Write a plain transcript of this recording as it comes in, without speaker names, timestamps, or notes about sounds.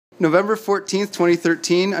November 14th,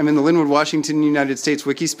 2013, I'm in the Linwood, Washington, United States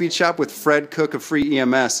WIKISPEED shop with Fred Cooke of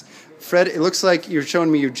FreeEMS. Fred, it looks like you're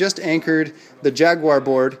showing me you just anchored the Jaguar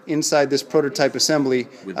board inside this prototype assembly.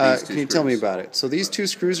 Can you tell me about it? So these two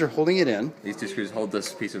screws are holding it in. These two screws hold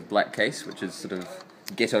this piece of black case, which is sort of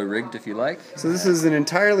ghetto rigged, if you like. So this is an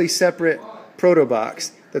entirely separate proto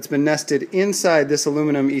box that's been nested inside this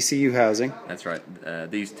aluminum ECU housing. That's right.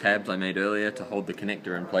 These tabs I made earlier to hold the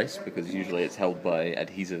connector in place, because usually it's held by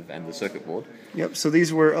adhesive and the circuit board. Yep, so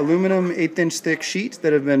these were aluminum 1/8" thick sheet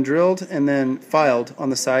that have been drilled and then filed on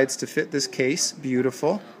the sides to fit this case.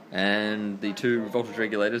 Beautiful. And the two voltage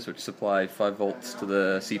regulators, which supply 5 volts to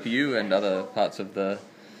the CPU and other parts of the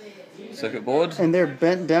circuit board. And they're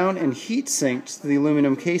bent down and heat sinked to the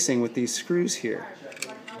aluminum casing with these screws here.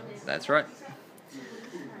 That's right.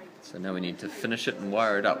 So now we need to finish it and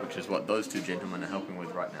wire it up, which is what those two gentlemen are helping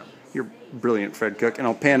with right now. You're brilliant, Fred Cooke. And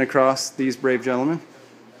I'll pan across these brave gentlemen,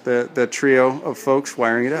 the trio of folks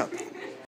wiring it up.